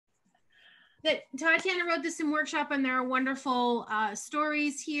that Tatiana wrote this in workshop, and there are wonderful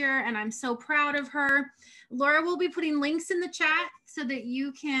stories here, and I'm so proud of her. Laura will be putting links in the chat so that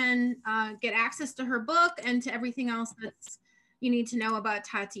you can get access to her book and to everything else that's you need to know about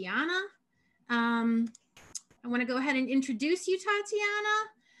Tatiana. I want to go ahead and introduce you,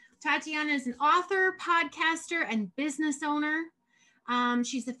 Tatiana. Tatiana is an author, podcaster, and business owner.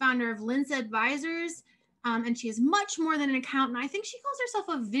 She's the founder of Linz Advisors, and she is much more than an accountant. I think she calls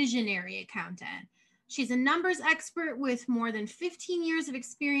herself a visionary accountant. She's a numbers expert with more than 15 years of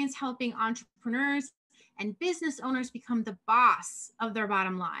experience helping entrepreneurs and business owners become the boss of their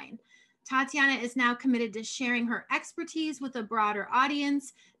bottom line. Tatiana is now committed to sharing her expertise with a broader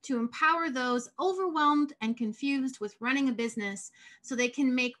audience to empower those overwhelmed and confused with running a business so they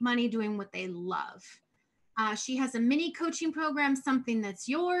can make money doing what they love. She has a mini coaching program, Something That's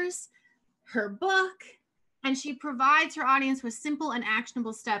Yours, her book, and she provides her audience with simple and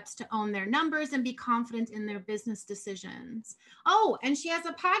actionable steps to own their numbers and be confident in their business decisions. Oh, and she has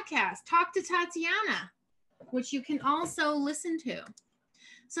a podcast, Talk to Tatiana, which you can also listen to.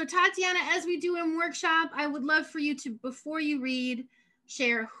 So Tatiana, as we do in workshop, I would love for you to, before you read,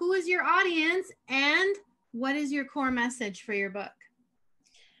 share who is your audience and what is your core message for your book?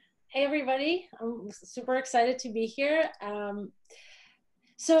 Hey everybody, I'm super excited to be here.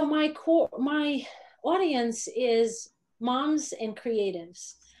 So my audience is moms and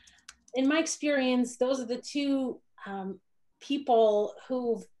creatives. In my experience, those are the two people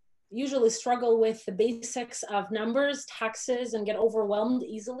who usually struggle with the basics of numbers, taxes, and get overwhelmed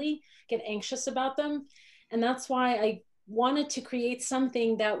easily, get anxious about them. And that's why I wanted to create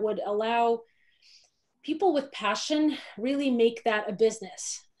something that would allow people with passion really make that a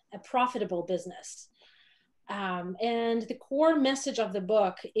business, a profitable business. And the core message of the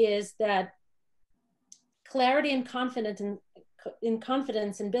book is that clarity and confidence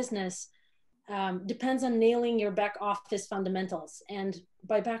in business depends on nailing your back office fundamentals. And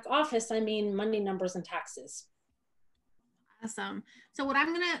by back office, I mean money, numbers, and taxes. Awesome. So what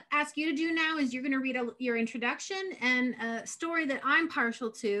I'm going to ask you to do now is you're going to read your introduction and a story that I'm partial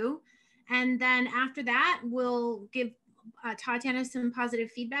to. And then after that, we'll give Tatiana some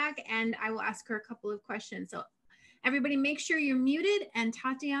positive feedback and I will ask her a couple of questions. So everybody make sure you're muted, and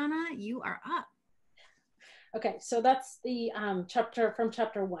Tatiana, you are up. Okay, so that's the chapter from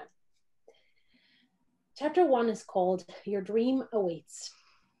chapter 1. Chapter 1 is called Your Dream Awaits.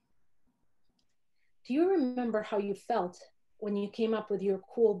 Do you remember how you felt when you came up with your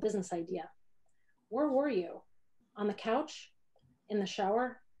cool business idea? Where were you? On the couch? In the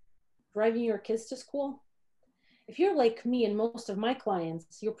shower? Driving your kids to school? If you're like me and most of my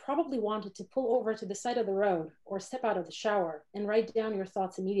clients, you probably wanted to pull over to the side of the road or step out of the shower and write down your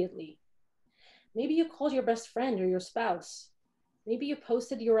thoughts immediately. Maybe you called your best friend or your spouse. Maybe you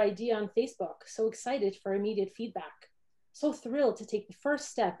posted your idea on Facebook, so excited for immediate feedback, so thrilled to take the first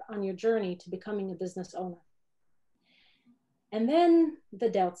step on your journey to becoming a business owner. And then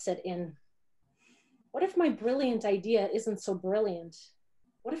the doubt set in. What if my brilliant idea isn't so brilliant?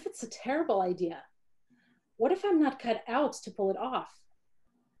 What if it's a terrible idea? What if I'm not cut out to pull it off?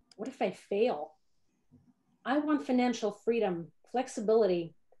 What if I fail? I want financial freedom,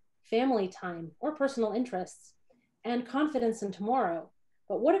 flexibility, family time, or personal interests, and confidence in tomorrow.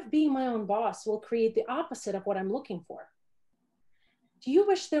 But what if being my own boss will create the opposite of what I'm looking for? Do you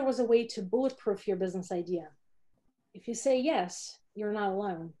wish there was a way to bulletproof your business idea? If you say yes, you're not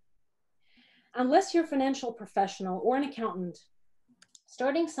alone. Unless you're a financial professional or an accountant,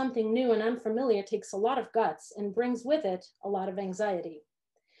 starting something new and unfamiliar takes a lot of guts and brings with it a lot of anxiety.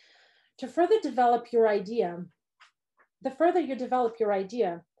 To further develop your idea, the further you develop your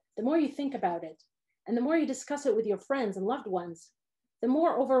idea, the more you think about it, and the more you discuss it with your friends and loved ones, the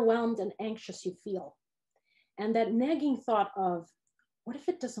more overwhelmed and anxious you feel. And that nagging thought of, what if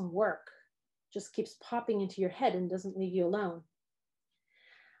it doesn't work, just keeps popping into your head and doesn't leave you alone.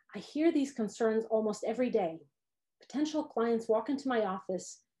 I hear these concerns almost every day. Potential clients walk into my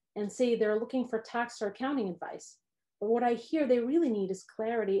office and say they're looking for tax or accounting advice. But what I hear they really need is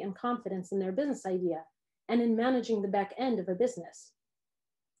clarity and confidence in their business idea and in managing the back end of a business.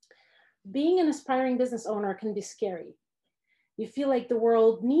 Being an aspiring business owner can be scary. You feel like the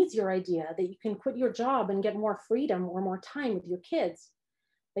world needs your idea, that you can quit your job and get more freedom or more time with your kids.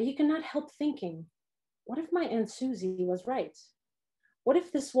 But you cannot help thinking, what if my Aunt Susie was right? What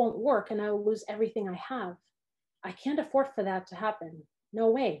if this won't work and I will lose everything I have? I can't afford for that to happen.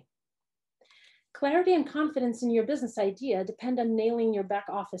 No way. Clarity and confidence in your business idea depend on nailing your back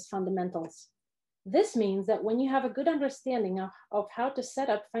office fundamentals. This means that when you have a good understanding of how to set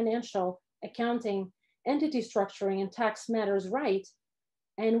up financial, accounting, entity structuring, and tax matters right,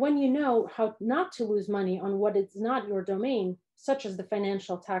 And when you know how not to lose money on what is not your domain, such as the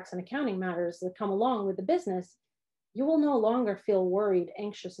financial, tax, and accounting matters that come along with the business, you will no longer feel worried,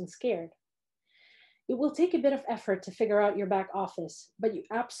 anxious, and scared. It will take a bit of effort to figure out your back office, but you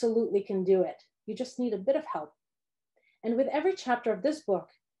absolutely can do it. You just need a bit of help. And with every chapter of this book,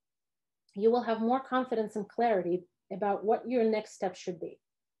 you will have more confidence and clarity about what your next step should be.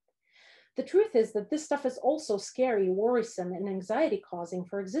 The truth is that this stuff is also scary, worrisome, and anxiety causing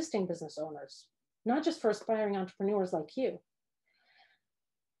for existing business owners, not just for aspiring entrepreneurs like you.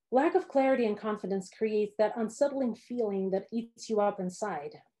 Lack of clarity and confidence creates that unsettling feeling that eats you up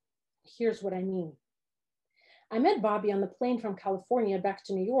inside. Here's what I mean. I met Bobby on the plane from California back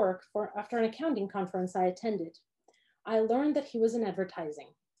to New York after an accounting conference I attended. I learned that he was in advertising.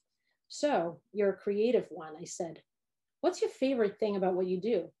 So, you're a creative one, I said. What's your favorite thing about what you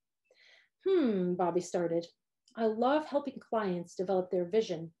do? Bobby started. I love helping clients develop their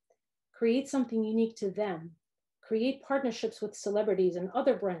vision, create something unique to them, create partnerships with celebrities and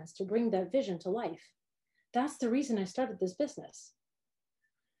other brands to bring that vision to life. That's the reason I started this business.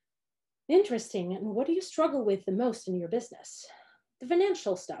 Interesting. And what do you struggle with the most in your business? The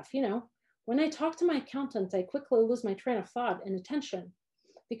financial stuff, When I talk to my accountant, I quickly lose my train of thought and attention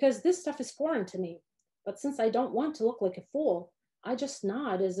because this stuff is foreign to me. But since I don't want to look like a fool, I just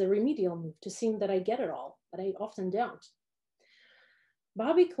nod as a remedial move to seem that I get it all, but I often don't.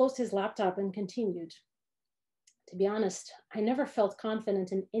 Bobby closed his laptop and continued. To be honest, I never felt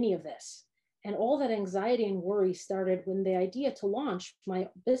confident in any of this. And all that anxiety and worry started when the idea to launch my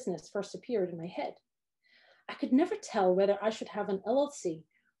business first appeared in my head. I could never tell whether I should have an LLC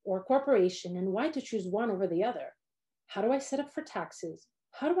or a corporation and why to choose one over the other. How do I set up for taxes?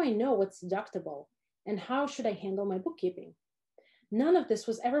 How do I know what's deductible? And how should I handle my bookkeeping? None of this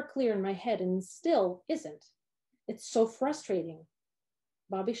was ever clear in my head and still isn't. It's so frustrating.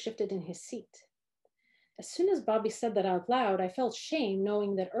 Bobby shifted in his seat. As soon as Bobby said that out loud, I felt shame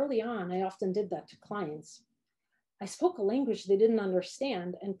knowing that early on I often did that to clients. I spoke a language they didn't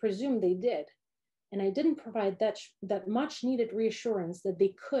understand and presumed they did, and I didn't provide that much needed reassurance that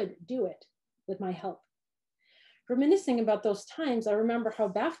they could do it with my help. Reminiscing about those times, I remember how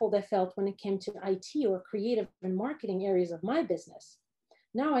baffled I felt when it came to IT or creative and marketing areas of my business.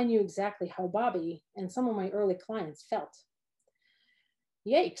 Now I knew exactly how Bobby and some of my early clients felt.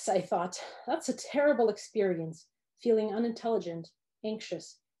 Yikes, I thought, that's a terrible experience, feeling unintelligent,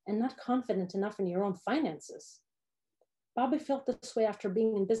 anxious, and not confident enough in your own finances. Bobby felt this way after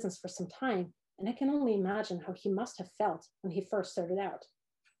being in business for some time, and I can only imagine how he must have felt when he first started out.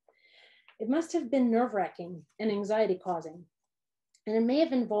 It must have been nerve-wracking and anxiety-causing, and it may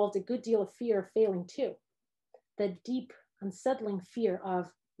have involved a good deal of fear of failing too. That deep, unsettling fear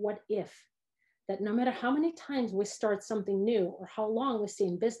of what if, that no matter how many times we start something new or how long we stay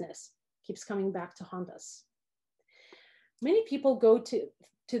in business, keeps coming back to haunt us. Many people go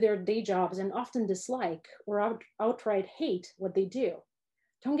to their day jobs and often dislike or outright hate what they do.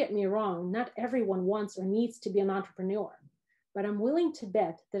 Don't get me wrong, not everyone wants or needs to be an entrepreneur. But I'm willing to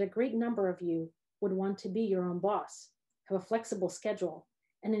bet that a great number of you would want to be your own boss, have a flexible schedule,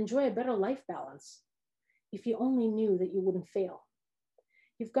 and enjoy a better life balance. If you only knew that you wouldn't fail.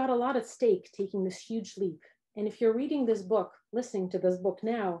 You've got a lot at stake taking this huge leap. And if you're reading this book, listening to this book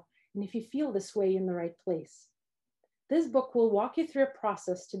now, and if you feel this way, in the right place. This book will walk you through a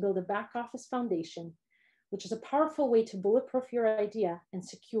process to build a back office foundation, which is a powerful way to bulletproof your idea and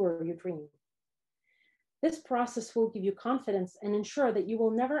secure your dream. This process will give you confidence and ensure that you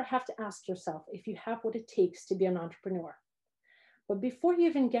will never have to ask yourself if you have what it takes to be an entrepreneur. But before you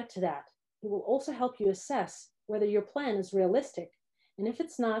even get to that, it will also help you assess whether your plan is realistic, and if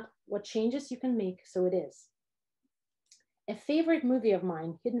it's not, what changes you can make so it is. A favorite movie of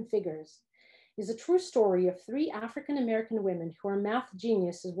mine, Hidden Figures, is a true story of 3 African-American women who are math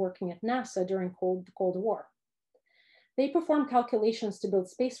geniuses working at NASA during the Cold War. They perform calculations to build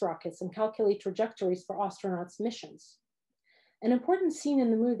space rockets and calculate trajectories for astronauts' missions. An important scene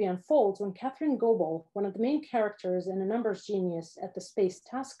in the movie unfolds when Catherine Goebel, one of the main characters and a numbers genius at the Space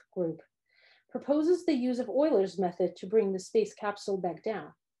Task Group, proposes the use of Euler's method to bring the space capsule back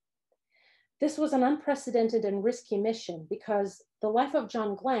down. This was an unprecedented and risky mission because the life of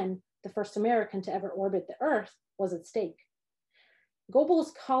John Glenn, the first American to ever orbit the Earth, was at stake.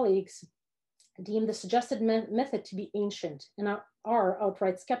 Goebel's colleagues deem the suggested method to be ancient and are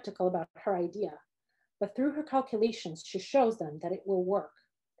outright skeptical about her idea. But through her calculations, she shows them that it will work.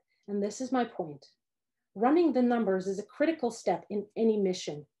 And this is my point. Running the numbers is a critical step in any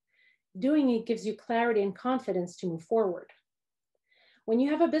mission. Doing it gives you clarity and confidence to move forward. When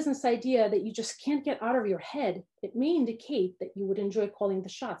you have a business idea that you just can't get out of your head, it may indicate that you would enjoy calling the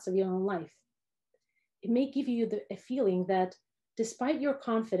shots of your own life. It may give you a feeling that despite your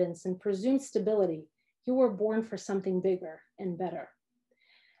confidence and presumed stability, you were born for something bigger and better.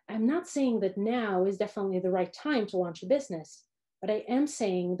 I'm not saying that now is definitely the right time to launch a business, but I am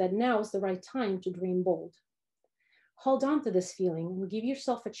saying that now is the right time to dream bold. Hold on to this feeling and give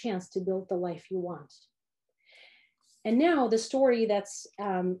yourself a chance to build the life you want. And now the story that's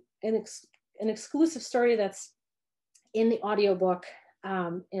an exclusive story that's in the audiobook,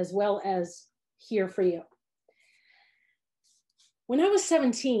 as well as here for you. When I was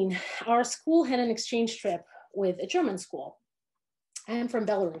 17, our school had an exchange trip with a German school. I am from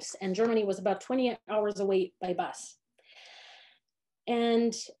Belarus, and Germany was about 20 hours away by bus.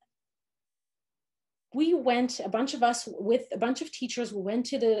 And we went, a bunch of us with a bunch of teachers, we went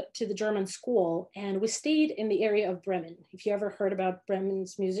to the German school, and we stayed in the area of Bremen. If you ever heard about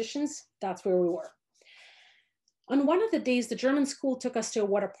Bremen's musicians, that's where we were. On one of the days, the German school took us to a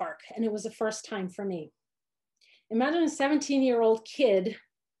water park, and it was the first time for me. Imagine a 17-year-old kid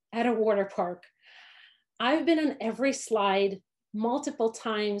at a water park. I've been on every slide multiple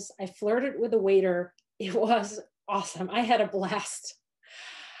times. I flirted with the waiter. It was awesome. I had a blast.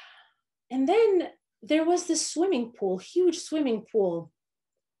 And then there was this swimming pool, huge swimming pool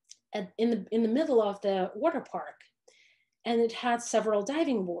in the middle of the water park. And it had several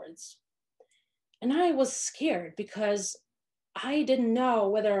diving boards. And I was scared because I didn't know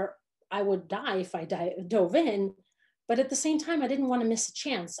whether I would die if I dove in, but at the same time, I didn't want to miss a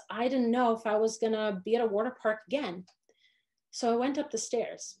chance. I didn't know if I was gonna be at a water park again. So I went up the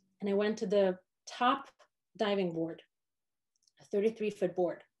stairs and I went to the top diving board, a 33-foot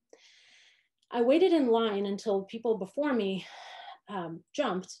board. I waited in line until people before me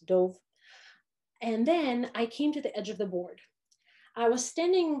dove, and then I came to the edge of the board. I was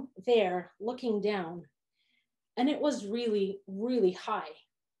standing there looking down, and it was really, really high.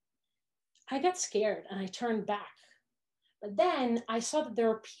 I got scared and I turned back. But then I saw that there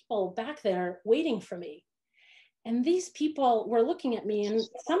were people back there waiting for me. And these people were looking at me, and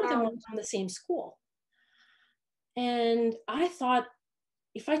some of them were from the same school. And I thought,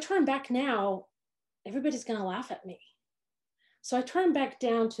 if I turn back now, everybody's gonna laugh at me. So I turned back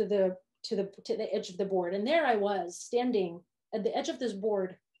down to the edge of the board, and there I was standing at the edge of this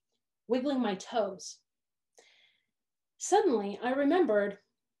board, wiggling my toes. Suddenly, I remembered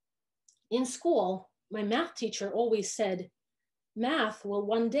in school, my math teacher always said, math will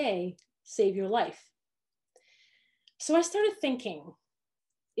one day save your life. So I started thinking,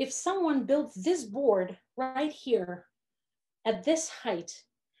 if someone built this board right here at this height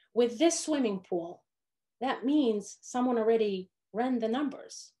with this swimming pool, that means someone already ran the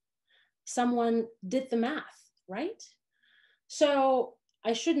numbers. Someone did the math, right? So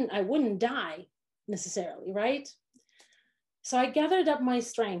I wouldn't die necessarily, right? So I gathered up my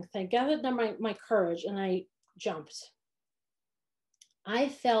strength, I gathered up my courage, and I jumped. I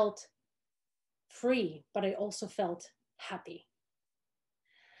felt free, but I also felt happy.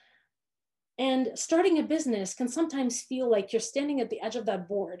 And starting a business can sometimes feel like you're standing at the edge of that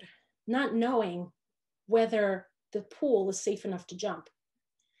board, not knowing whether the pool is safe enough to jump.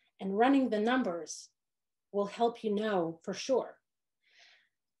 And running the numbers will help you know for sure.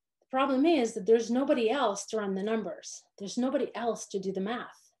 The problem is that there's nobody else to run the numbers. There's nobody else to do the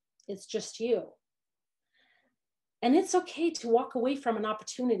math. It's just you. And it's okay to walk away from an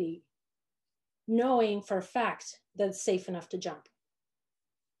opportunity knowing for a fact that it's safe enough to jump.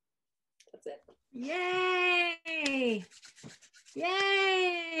 That's it. Yay!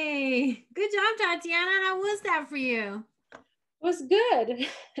 Yay! Good job, Tatiana. How was that for you? It was good.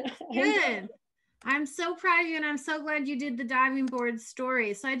 Good. I'm so proud of you, and I'm so glad you did the diving board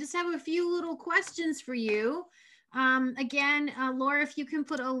story. So I just have a few little questions for you. Again, Laura, if you can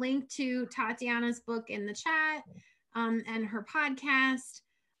put a link to Tatiana's book in the chat and her podcast.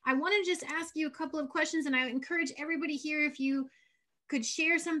 I want to just ask you a couple of questions, and I encourage everybody here, if you could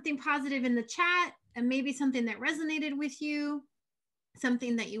share something positive in the chat and maybe something that resonated with you,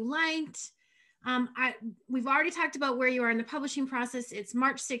 something that you liked. We've already talked about where you are in the publishing process. It's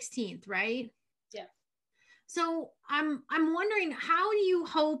March 16th, right? Yeah. So I'm wondering, how do you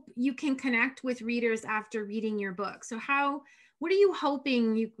hope you can connect with readers after reading your book? So what are you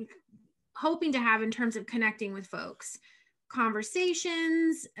hoping to have in terms of connecting with folks?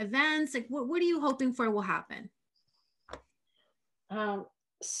 Conversations, events, like what are you hoping for will happen? I'm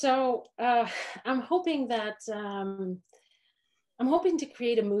hoping to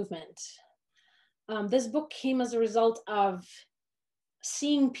create a movement. This book came as a result of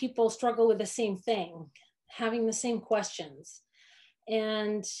seeing people struggle with the same thing, having the same questions.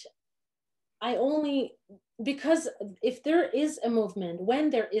 And I only, because if there is a movement, when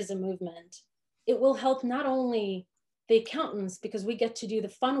there is a movement, it will help not only the accountants because we get to do the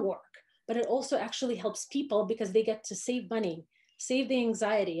fun work, but it also actually helps people because they get to save money, save the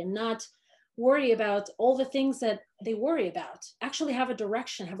anxiety, and not worry about all the things that they worry about. Actually have a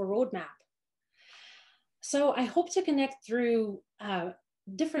direction, have a roadmap. So I hope to connect through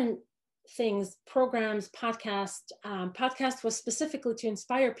different things, programs, podcasts. Podcast was specifically to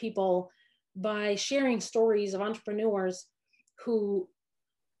inspire people by sharing stories of entrepreneurs who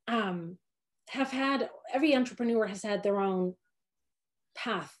have had, every entrepreneur has had their own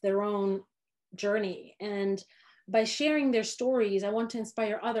path, their own journey. And by sharing their stories, I want to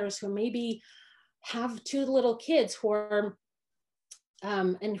inspire others who maybe have two little kids who are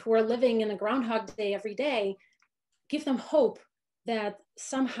and who are living in a Groundhog Day every day, give them hope that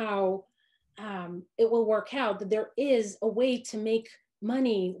somehow it will work out, that there is a way to make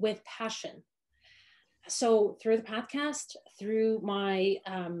money with passion. So through the podcast, through my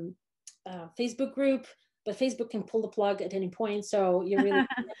Facebook group, but Facebook can pull the plug at any point. So you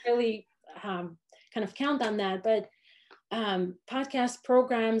really kind of count on that. But podcast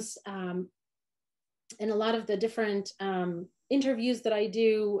programs and a lot of the different interviews that I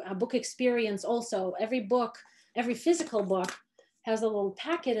do, book experience also. Every book, every physical book has a little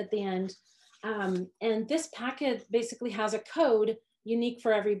packet at the end. And this packet basically has a code unique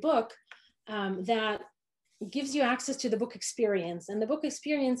for every book that gives you access to the book experience. And the book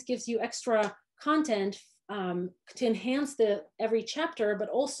experience gives you extra content to enhance every chapter, but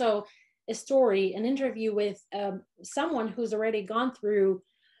also a story, an interview with someone who's already gone through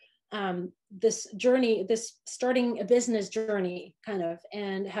this journey, this starting a business journey kind of,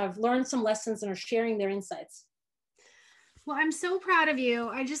 and have learned some lessons and are sharing their insights. Well, I'm so proud of you.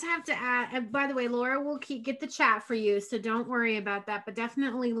 I just have to add, by the way, Laura will get the chat for you, so don't worry about that, but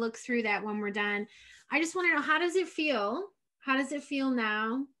definitely look through that when we're done. I just want to know, how does it feel? How does it feel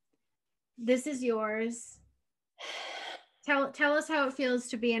now? This is yours. Tell us how it feels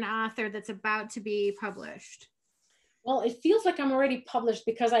to be an author that's about to be published. Well, it feels like I'm already published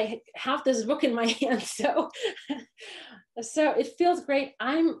because I have this book in my hand. So it feels great.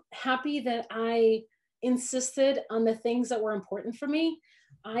 I'm happy that I insisted on the things that were important for me.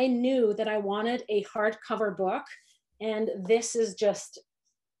 I knew that I wanted a hardcover book, and this is just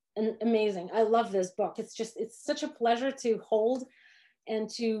amazing. I love this book. It's such a pleasure to hold and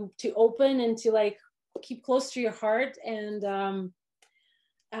to open and to like keep close to your heart. And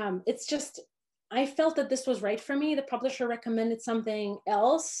it's just, I felt that this was right for me. The publisher recommended something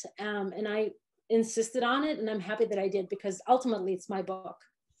else, and I insisted on it, and I'm happy that I did because ultimately it's my book.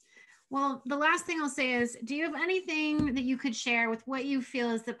 Well, the last thing I'll say is, do you have anything that you could share with what you feel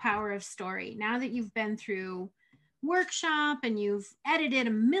is the power of story? Now that you've been through workshop and you've edited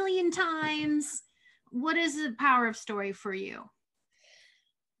 1 million times, what is the power of story for you?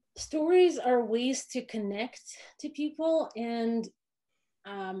 Stories are ways to connect to people. And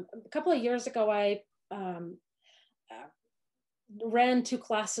a couple of years ago, I ran 2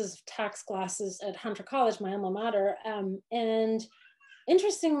 classes, tax classes at Hunter College, my alma mater. And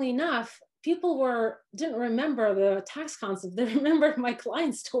interestingly enough, people didn't remember the tax concept. They remembered my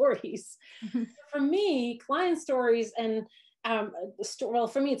client stories. For me, client stories and well,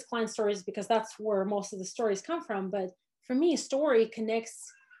 for me, it's client stories because that's where most of the stories come from. But for me, story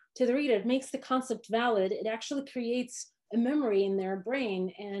connects to the reader. It makes the concept valid. It actually creates a memory in their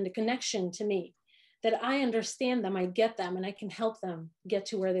brain and a connection to me, that I understand them, I get them, and I can help them get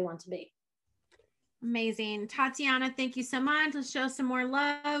to where they want to be. Amazing. Tatiana, thank you so much. Let's show some more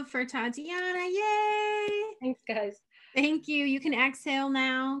love for Tatiana. Yay! Thanks, guys. Thank you. You can exhale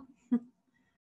now.